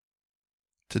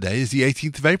Today is the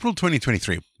 18th of April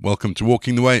 2023. Welcome to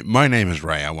Walking the Way. My name is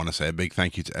Ray. I want to say a big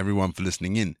thank you to everyone for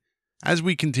listening in as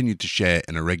we continue to share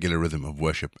in a regular rhythm of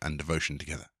worship and devotion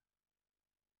together.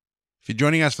 If you're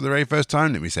joining us for the very first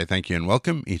time, let me say thank you and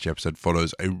welcome. Each episode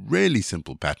follows a really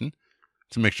simple pattern.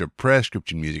 It's a mixture of prayer,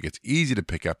 scripture, and music. It's easy to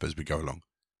pick up as we go along.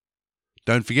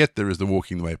 Don't forget there is the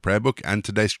Walking the Way prayer book and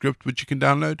today's script which you can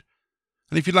download.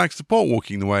 And if you'd like to support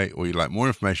Walking the Way or you'd like more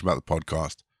information about the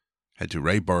podcast, head to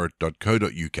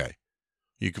rayborrett.co.uk.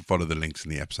 You can follow the links in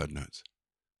the episode notes.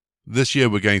 This year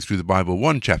we're going through the Bible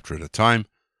one chapter at a time,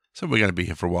 so we're going to be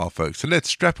here for a while, folks. So let's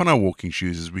strap on our walking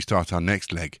shoes as we start our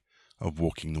next leg of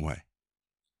Walking the Way.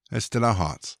 Let's still our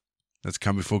hearts. Let's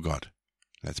come before God.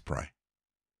 Let's pray.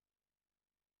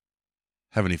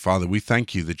 Heavenly Father, we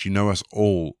thank you that you know us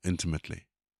all intimately,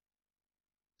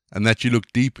 and that you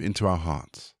look deep into our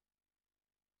hearts,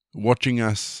 watching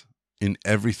us in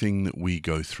everything that we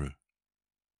go through.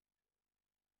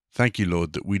 Thank you,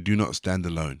 Lord, that we do not stand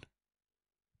alone,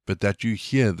 but that you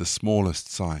hear the smallest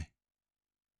sigh.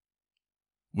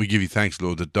 We give you thanks,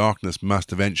 Lord, that darkness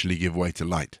must eventually give way to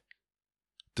light,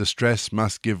 distress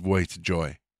must give way to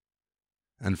joy,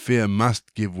 and fear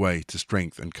must give way to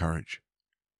strength and courage,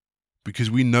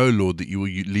 because we know, Lord, that you will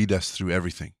lead us through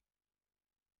everything.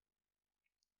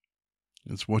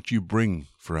 It's what you bring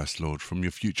for us, Lord, from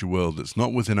your future world that's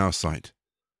not within our sight,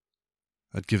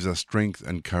 that gives us strength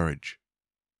and courage,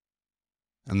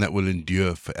 and that will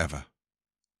endure forever.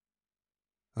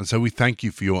 And so we thank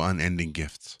you for your unending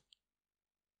gifts.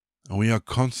 And we are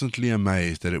constantly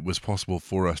amazed that it was possible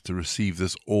for us to receive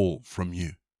this all from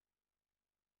you.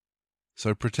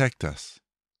 So protect us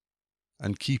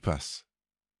and keep us,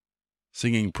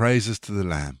 singing praises to the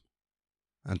Lamb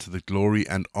and to the glory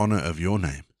and honor of your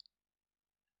name.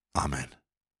 Amen.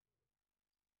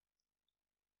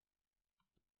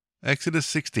 Exodus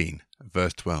 16,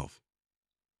 verse 12.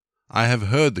 I have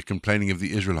heard the complaining of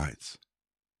the Israelites.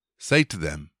 Say to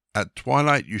them, at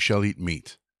twilight you shall eat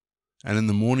meat, and in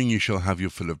the morning you shall have your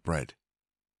fill of bread.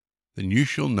 Then you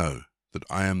shall know that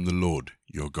I am the Lord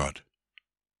your God.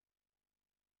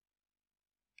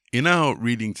 In our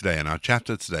reading today, in our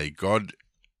chapter today, God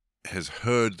has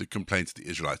heard the complaints of the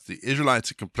Israelites. The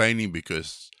Israelites are complaining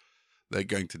because they're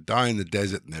going to die in the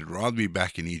desert and they'd rather be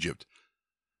back in Egypt.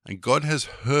 And God has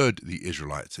heard the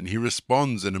Israelites and he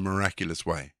responds in a miraculous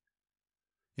way.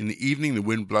 In the evening the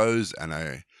wind blows and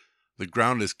the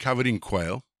ground is covered in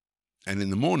quail. And in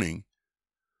the morning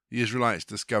the Israelites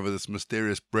discover this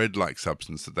mysterious bread-like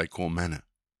substance that they call manna.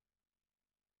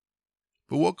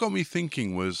 But what got me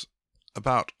thinking was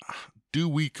about, do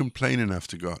we complain enough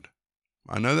to God?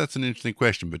 I know that's an interesting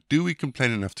question, but do we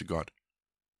complain enough to God?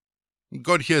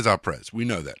 God hears our prayers, we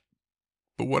know that.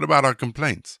 But what about our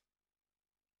complaints?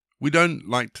 We don't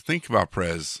like to think of our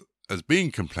prayers as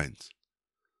being complaints.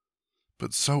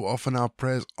 But so often our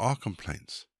prayers are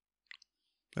complaints.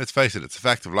 Let's face it, it's a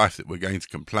fact of life that we're going to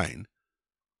complain.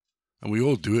 And we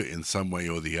all do it in some way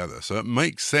or the other. So it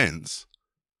makes sense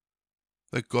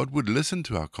that God would listen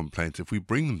to our complaints if we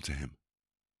bring them to him.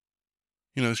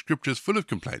 You know, Scripture is full of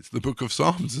complaints. The book of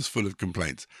Psalms is full of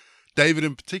complaints. David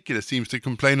in particular seems to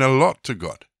complain a lot to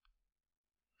God.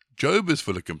 Job is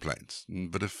full of complaints.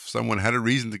 But if someone had a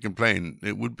reason to complain,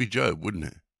 it would be Job, wouldn't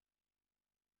it?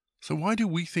 So why do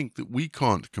we think that we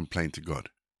can't complain to God?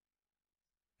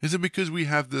 Is it because we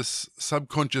have this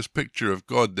subconscious picture of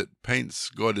God that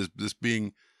paints God as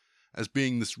being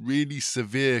this really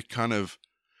severe kind of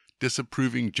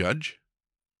disapproving judge?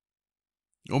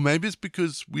 Or maybe it's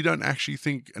because we don't actually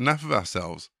think enough of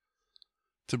ourselves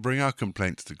to bring our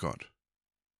complaints to God.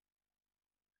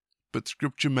 But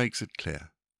Scripture makes it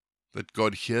clear that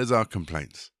God hears our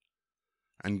complaints,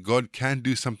 and God can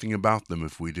do something about them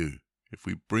if we do, if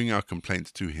we bring our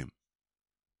complaints to him.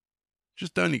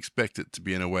 Just don't expect it to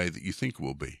be in a way that you think it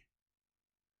will be.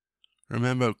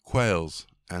 Remember quails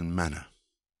and manna.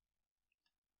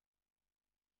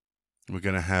 We're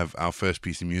going to have our first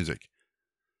piece of music,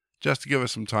 just to give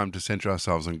us some time to center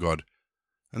ourselves on God,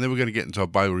 and then we're going to get into our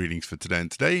Bible readings for today.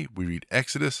 And today we read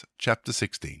Exodus chapter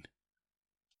 16.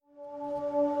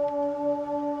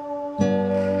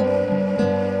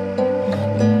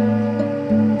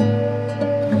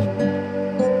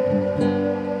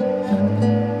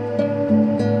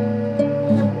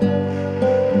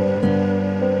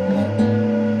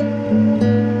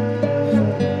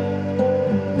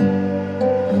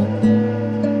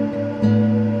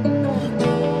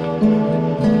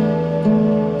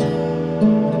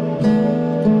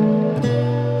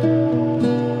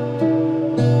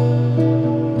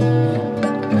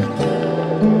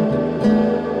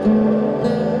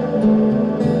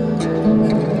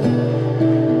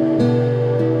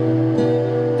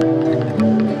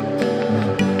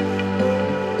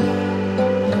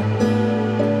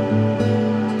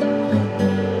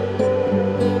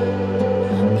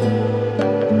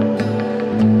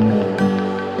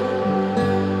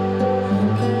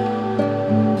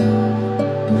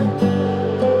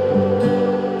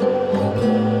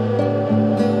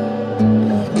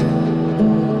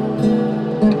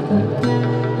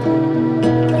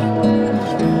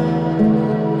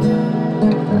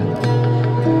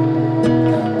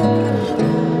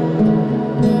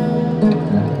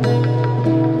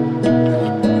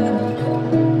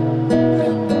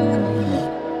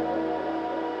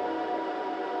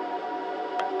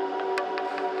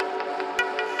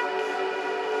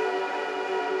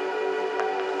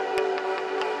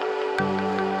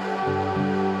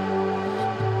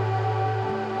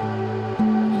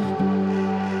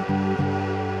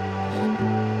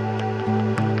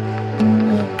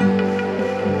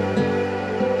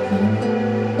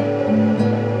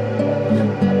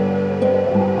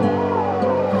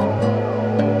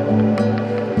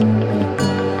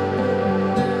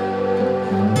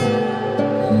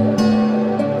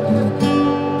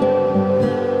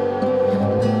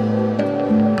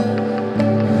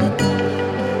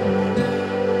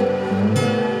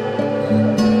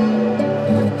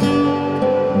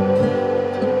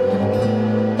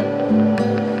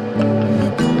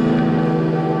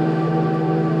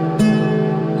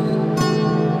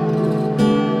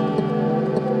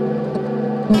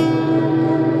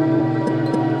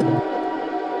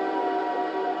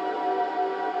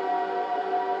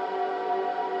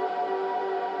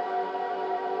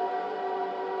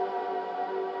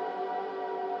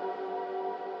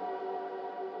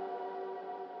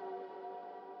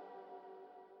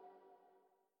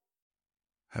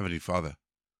 Heavenly Father,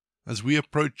 as we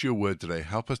approach your word today,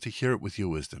 help us to hear it with your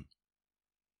wisdom,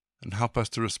 and help us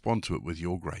to respond to it with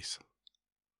your grace.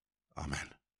 Amen.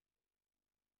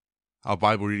 Our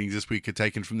Bible readings this week are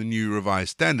taken from the New Revised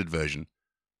Standard Version,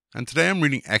 and today I'm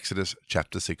reading Exodus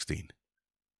chapter 16.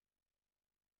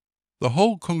 The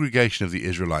whole congregation of the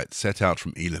Israelites set out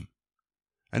from Elim,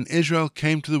 and Israel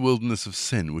came to the wilderness of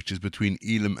Sin, which is between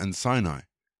Elim and Sinai,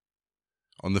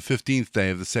 on the 15th day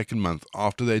of the second month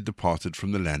after they had departed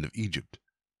from the land of Egypt.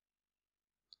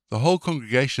 The whole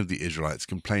congregation of the Israelites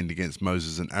complained against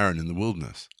Moses and Aaron in the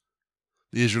wilderness.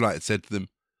 The Israelites said to them,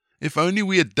 "If only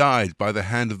we had died by the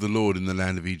hand of the Lord in the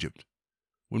land of Egypt,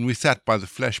 when we sat by the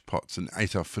flesh pots and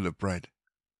ate our fill of bread.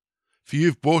 For you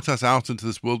have brought us out into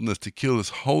this wilderness to kill this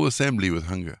whole assembly with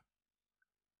hunger."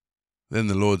 Then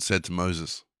the Lord said to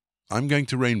Moses, "I'm going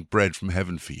to rain bread from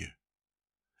heaven for you,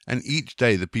 and each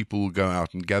day the people will go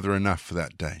out and gather enough for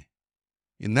that day.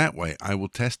 In that way I will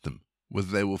test them,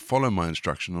 whether they will follow my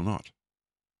instruction or not.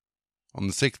 On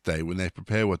the 6th day, when they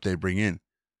prepare what they bring in,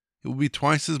 it will be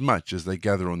twice as much as they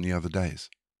gather on the other days."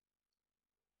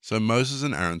 So Moses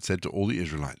and Aaron said to all the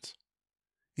Israelites,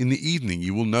 "In the evening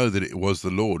you will know that it was the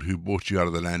Lord who brought you out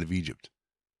of the land of Egypt.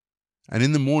 And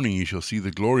in the morning you shall see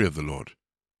the glory of the Lord,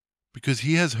 because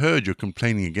he has heard your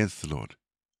complaining against the Lord.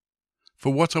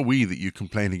 For what are we that you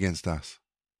complain against us?"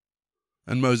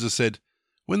 And Moses said,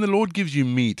 "When the Lord gives you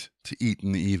meat to eat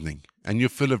in the evening, and your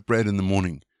fill of bread in the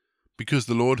morning, because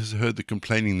the Lord has heard the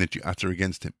complaining that you utter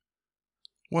against him,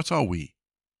 what are we?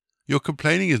 Your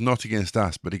complaining is not against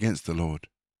us, but against the Lord."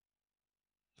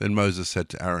 Then Moses said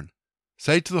to Aaron,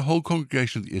 "Say to the whole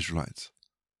congregation of the Israelites,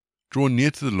 'Draw near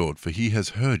to the Lord, for he has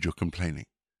heard your complaining.'"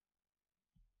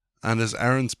 And as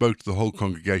Aaron spoke to the whole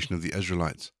congregation of the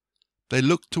Israelites, they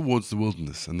looked towards the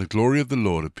wilderness, and the glory of the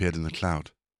Lord appeared in the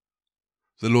cloud.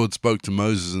 The Lord spoke to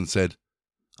Moses and said,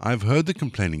 "I have heard the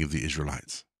complaining of the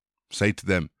Israelites. Say to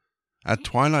them, 'At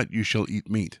twilight you shall eat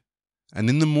meat, and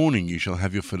in the morning you shall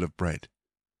have your fill of bread.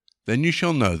 Then you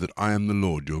shall know that I am the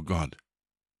Lord your God.'"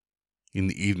 In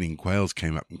the evening quails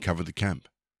came up and covered the camp,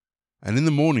 and in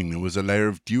the morning there was a layer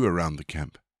of dew around the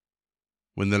camp.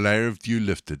 When the layer of dew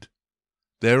lifted,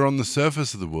 there on the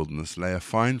surface of the wilderness lay a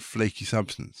fine flaky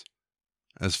substance,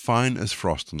 as fine as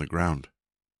frost on the ground.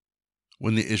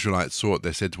 When the Israelites saw it,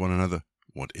 they said to one another,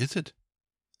 "What is it?"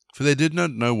 For they did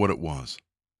not know what it was.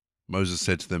 Moses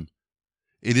said to them,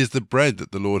 "It is the bread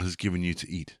that the Lord has given you to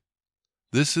eat.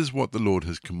 This is what the Lord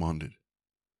has commanded.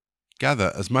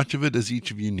 Gather as much of it as each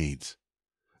of you needs,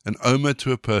 an omer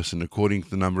to a person according to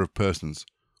the number of persons,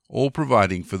 all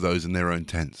providing for those in their own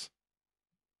tents."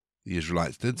 The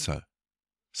Israelites did so,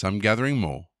 some gathering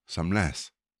more, some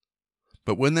less.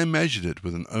 But when they measured it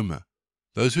with an omer,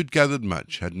 those who had gathered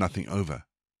much had nothing over,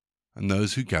 and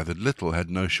those who gathered little had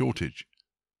no shortage.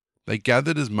 They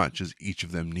gathered as much as each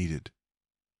of them needed.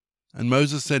 And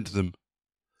Moses said to them,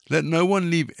 "Let no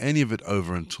one leave any of it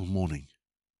over until morning."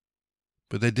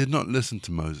 But they did not listen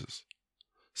to Moses.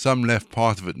 Some left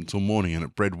part of it until morning, and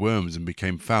it bred worms and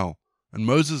became foul, and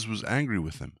Moses was angry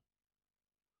with them.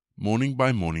 Morning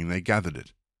by morning they gathered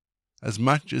it, as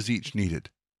much as each needed.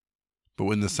 But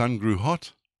when the sun grew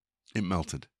hot, it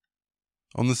melted.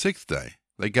 On the 6th day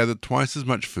they gathered twice as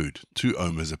much food, 2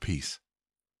 omers apiece.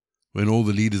 When all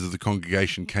the leaders of the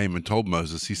congregation came and told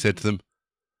Moses, he said to them,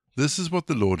 "This is what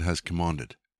the Lord has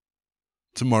commanded.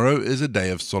 Tomorrow is a day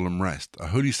of solemn rest, a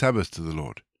holy Sabbath to the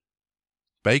Lord.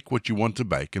 Bake what you want to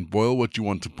bake and boil what you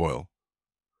want to boil,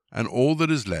 and all that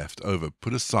is left over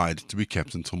put aside to be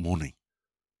kept until morning."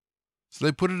 So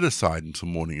they put it aside until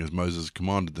morning as Moses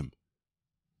commanded them,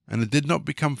 and it did not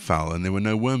become foul, and there were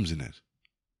no worms in it.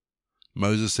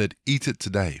 Moses said, "Eat it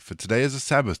today, for today is a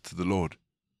Sabbath to the Lord.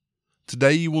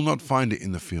 Today you will not find it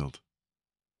in the field.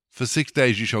 For 6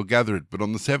 days you shall gather it, but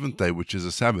on the 7th day, which is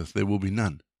a Sabbath, there will be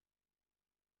none."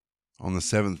 On the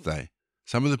 7th day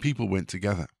some of the people went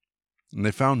together, and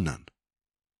they found none.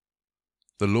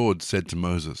 The Lord said to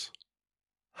Moses,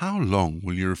 "How long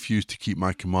will you refuse to keep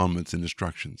my commandments and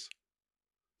instructions?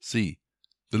 See,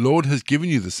 the Lord has given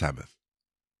you the Sabbath.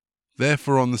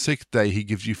 Therefore on the 6th day he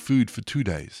gives you food for 2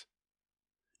 days.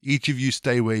 Each of you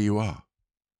stay where you are.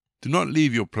 Do not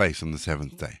leave your place on the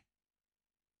 7th day."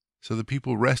 So the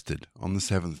people rested on the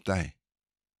 7th day.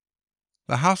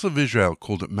 The house of Israel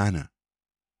called it manna.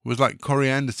 It was like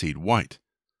coriander seed, white,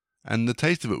 and the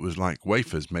taste of it was like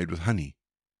wafers made with honey.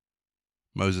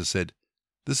 Moses said,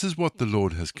 "This is what the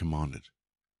Lord has commanded.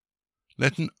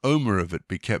 Let an omer of it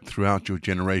be kept throughout your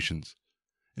generations,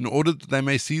 in order that they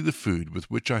may see the food with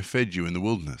which I fed you in the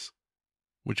wilderness,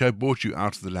 which I brought you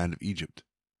out of the land of Egypt."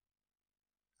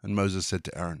 And Moses said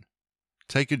to Aaron,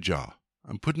 "Take a jar,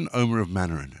 and put an omer of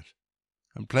manna in it,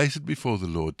 and place it before the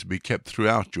Lord to be kept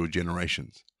throughout your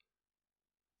generations.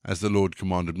 As the Lord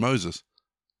commanded Moses,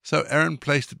 so Aaron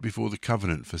placed it before the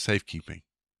covenant for safekeeping.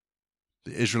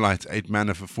 The Israelites ate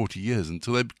manna for 40 years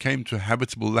until they came to a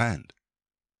habitable land.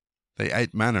 They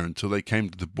ate manna until they came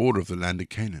to the border of the land of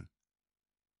Canaan.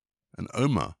 An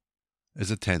omer is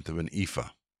a tenth of an ephah.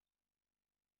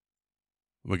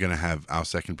 We're going to have our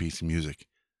second piece of music,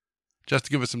 just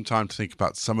to give us some time to think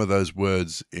about some of those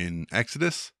words in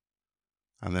Exodus.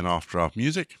 And then after our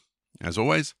music, as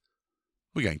always,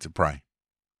 we're going to pray.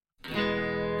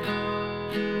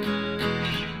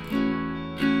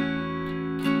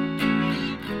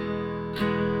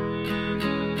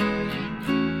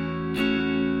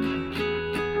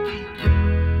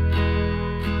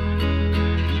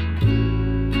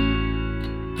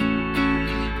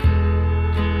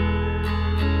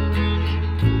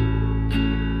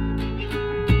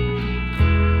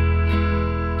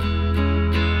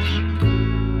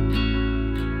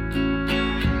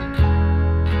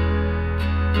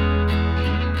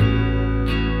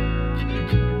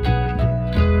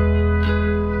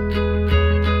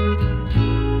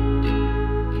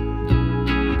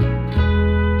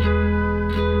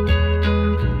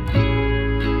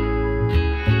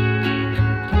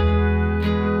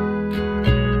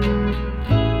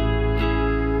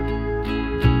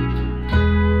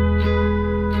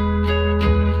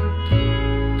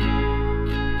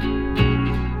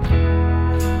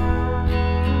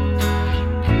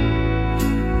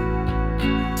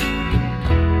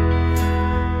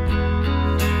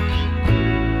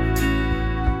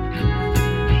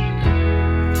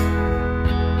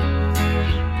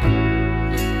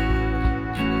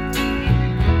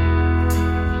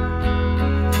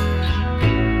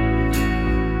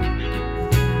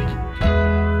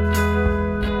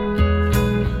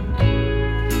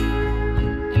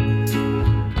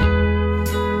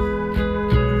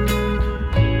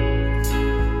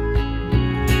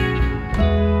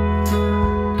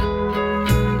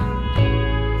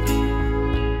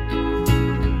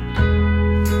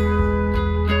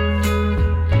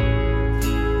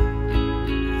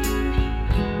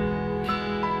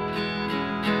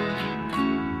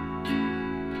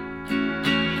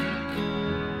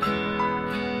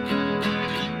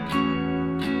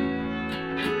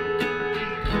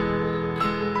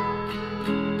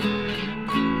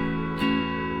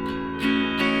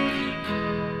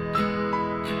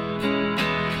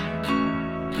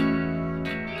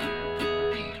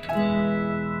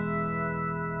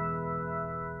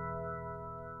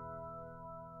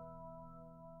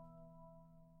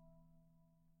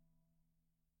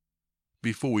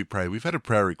 Before we pray, we've had a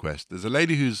prayer request. There's a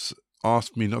lady who's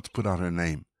asked me not to put out her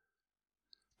name,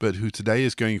 but who today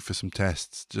is going for some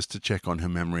tests just to check on her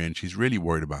memory, and she's really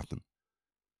worried about them.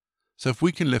 So if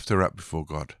we can lift her up before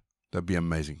God, that'd be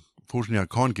amazing. Fortunately,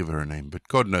 I can't give her a name, but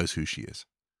God knows who she is.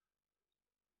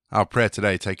 Our prayer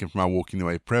today, taken from our Walking the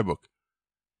Way prayer book,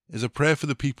 is a prayer for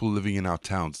the people living in our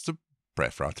towns. It's a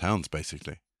prayer for our towns,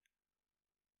 basically.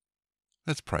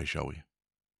 Let's pray, shall we?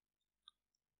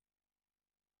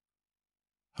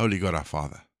 Holy God, our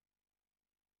Father,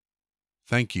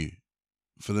 thank you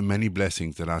for the many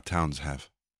blessings that our towns have.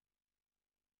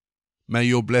 May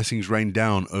your blessings rain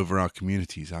down over our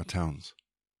communities, our towns.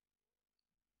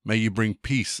 May you bring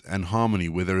peace and harmony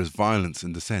where there is violence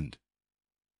and dissent.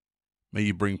 May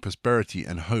you bring prosperity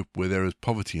and hope where there is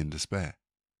poverty and despair.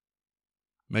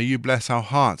 May you bless our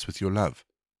hearts with your love.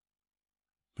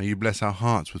 May you bless our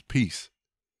hearts with peace.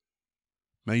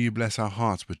 May you bless our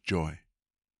hearts with joy,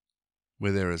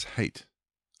 where there is hate,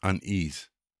 unease,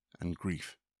 and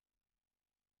grief.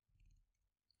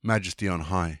 Majesty on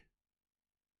high,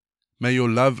 may your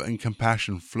love and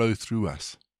compassion flow through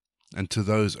us and to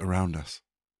those around us.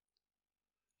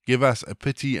 Give us a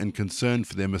pity and concern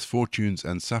for their misfortunes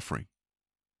and suffering.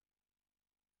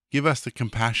 Give us the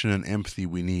compassion and empathy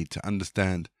we need to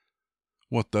understand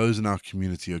what those in our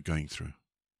community are going through.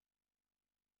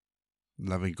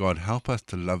 Loving God, help us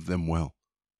to love them well.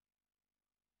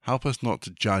 Help us not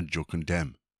to judge or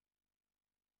condemn,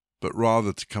 but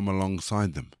rather to come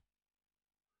alongside them,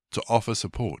 to offer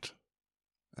support,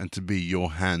 and to be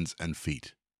your hands and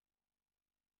feet.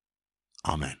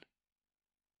 Amen.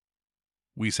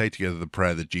 We say together the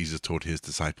prayer that Jesus taught his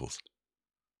disciples.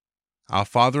 Our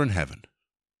Father in heaven,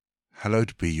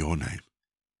 hallowed be your name.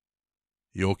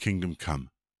 Your kingdom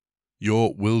come,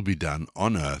 your will be done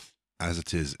on earth as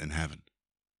it is in heaven.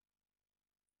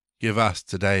 Give us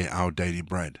today our daily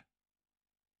bread.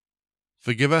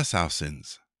 Forgive us our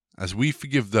sins, as we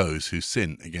forgive those who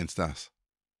sin against us.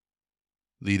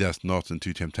 Lead us not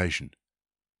into temptation,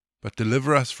 but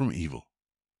deliver us from evil.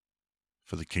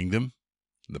 For the kingdom,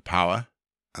 the power,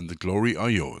 and the glory are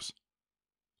yours,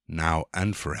 now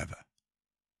and forever.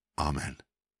 Amen.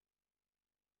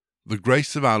 The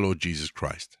grace of our Lord Jesus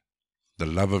Christ, the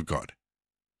love of God,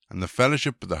 and the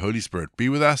fellowship of the Holy Spirit be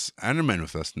with us and remain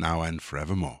with us now and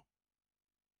forevermore.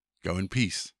 Go in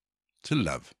peace to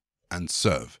love and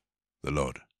serve the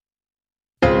Lord.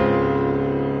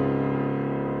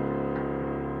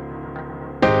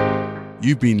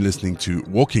 You've been listening to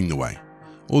Walking the Way.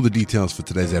 All the details for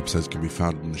today's episodes can be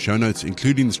found in the show notes,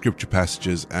 including the scripture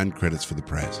passages and credits for the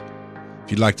prayers.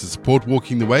 If you'd like to support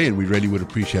Walking the Way, and we really would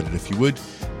appreciate it if you would,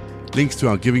 links to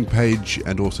our giving page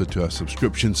and also to our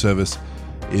subscription service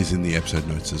is in the episode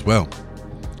notes as well.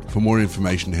 For more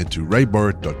information, head to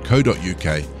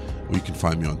rayborrett.co.uk, or you can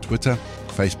find me on Twitter,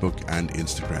 Facebook and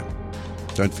Instagram.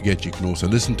 Don't forget you can also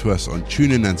listen to us on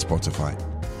TuneIn and Spotify.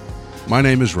 My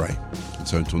name is Ray, and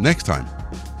so until next time,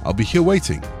 I'll be here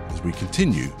waiting as we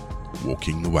continue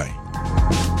walking the way.